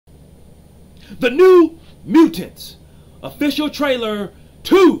The New Mutants official trailer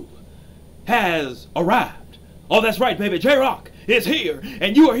 2 has arrived. Oh, that's right, baby. J-Rocc is here,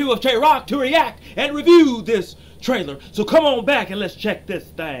 and you are here with J-Rocc to react and review this trailer. So come on back and let's check this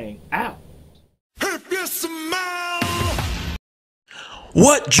thing out. If you smell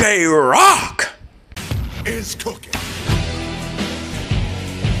what J-Rocc is cooking.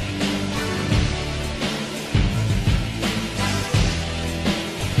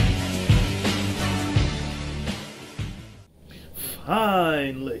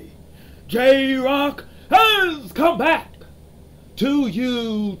 Finally, J-Rocc has come back to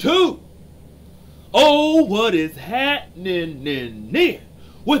you too. Oh, what is happening in there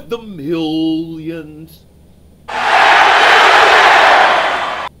with the millions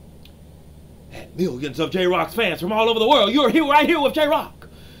and millions of J-Rocc's fans from all over the world? You're here right here with J-Rocc,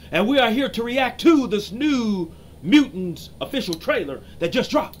 and we are here to react to this new Mutants official trailer that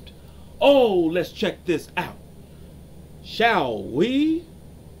just dropped. Oh, let's check this out. Shall we?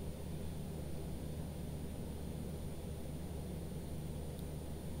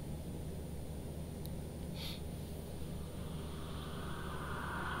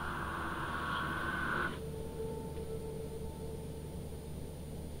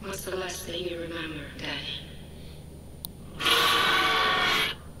 What's the last thing you remember, Daddy?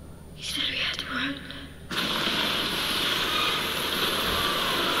 You said we had to run.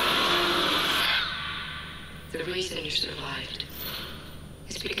 The reason you survived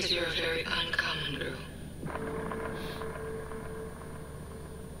is because you're a very uncommon girl.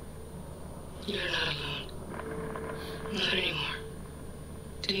 You're not alone. Not anymore.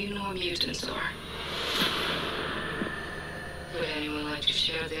 Do you know what mutants are? Would anyone like to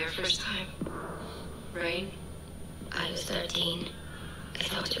share their first time? Rain? I was 13. I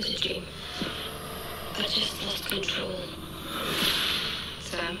thought it was a dream. I just lost control.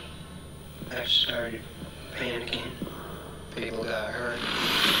 Sam? I started panicking. People got hurt.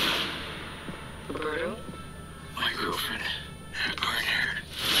 Roberto? My girlfriend had a partner.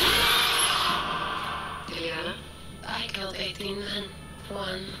 Diana? I killed 18 men.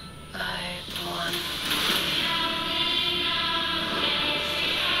 One by one.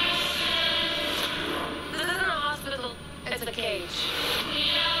 This isn't a hospital. It's a cage.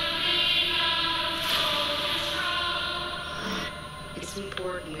 It's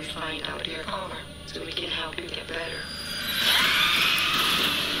important we find out your power so we can help you get better.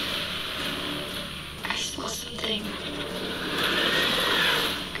 I saw something.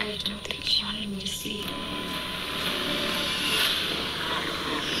 I don't think she wanted me to see.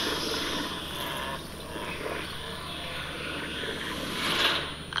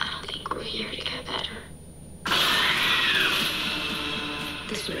 I don't think we're here to get better.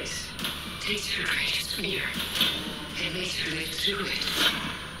 This place takes your greatest fear and makes you live through it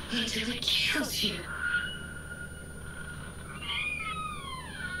until it kills you.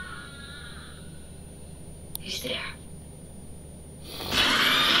 Who's there?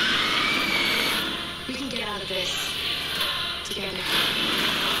 We can get out of this together.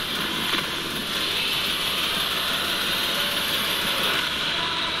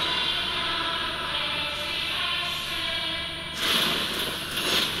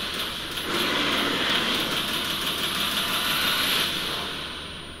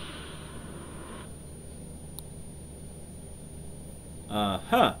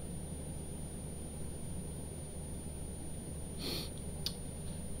 Uh-huh.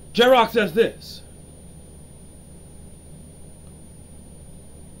 J-Rocc says this.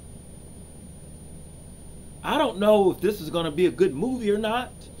 I don't know if this is going to be a good movie or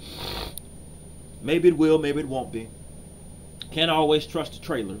not. Maybe it will, maybe it won't be. Can't always trust the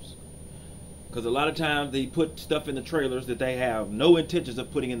trailers, because a lot of times they put stuff in the trailers that they have no intentions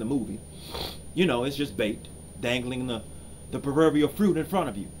of putting in the movie. You know, it's just bait, dangling the proverbial fruit in front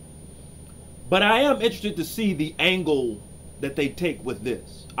of you. But I am interested to see the angle that they take with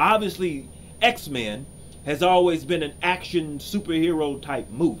this. Obviously, X-Men has always been an action superhero type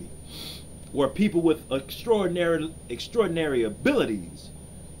movie where people with extraordinary abilities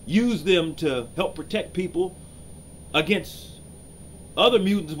use them to help protect people against other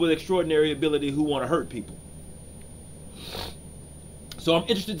mutants with extraordinary ability who want to hurt people. So I'm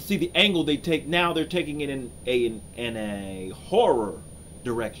interested to see the angle they take. Now they're taking it in a horror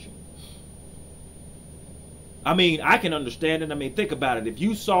direction. I mean, I can understand it. I mean, think about it. If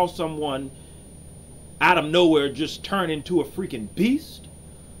you saw someone out of nowhere just turn into a freaking beast,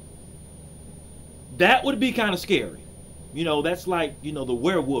 that would be kind of scary. You know, that's like, you know, the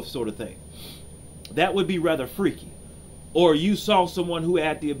werewolf sort of thing. That would be rather freaky. Or you saw someone who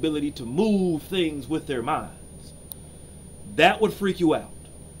had the ability to move things with their minds. That would freak you out.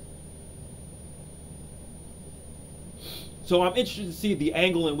 So I'm interested to see the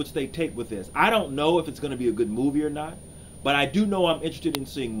angle in which they take with this. I don't know if it's going to be a good movie or not, but I do know I'm interested in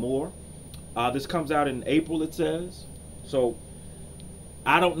seeing more. This comes out in April, it says. So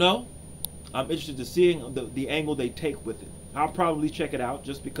I don't know. I'm interested to seeing the angle they take with it. I'll probably check it out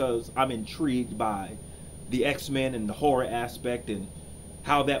just because I'm intrigued by the X-Men and the horror aspect and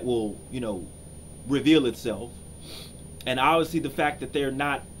how that will, reveal itself. And obviously the fact that they're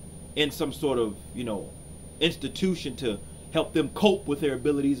not in some sort of, institution to help them cope with their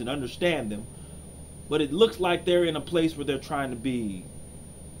abilities and understand them. But it looks like they're in a place where they're trying to be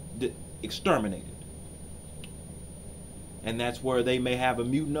exterminated. And that's where they may have a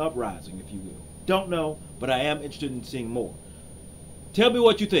mutant uprising, if you will. Don't know, but I am interested in seeing more. Tell me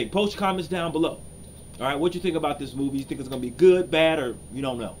what you think. Post comments down below. All right, what you think about this movie? You think it's going to be good, bad, or you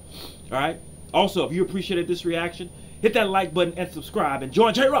don't know? All right. Also, if you appreciated this reaction, hit that like button and subscribe and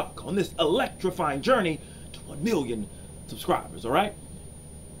join J-Rocc on this electrifying journey to 1 million subscribers. All right.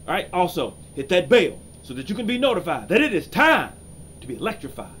 All right. Also, hit that bell so that you can be notified that it is time to be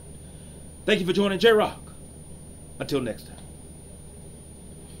electrified. Thank you for joining J-Rocc. Until next time.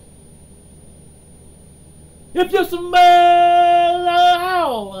 If you smell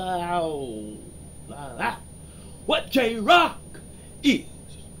what J-Rocc is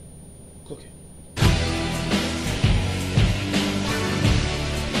cooking.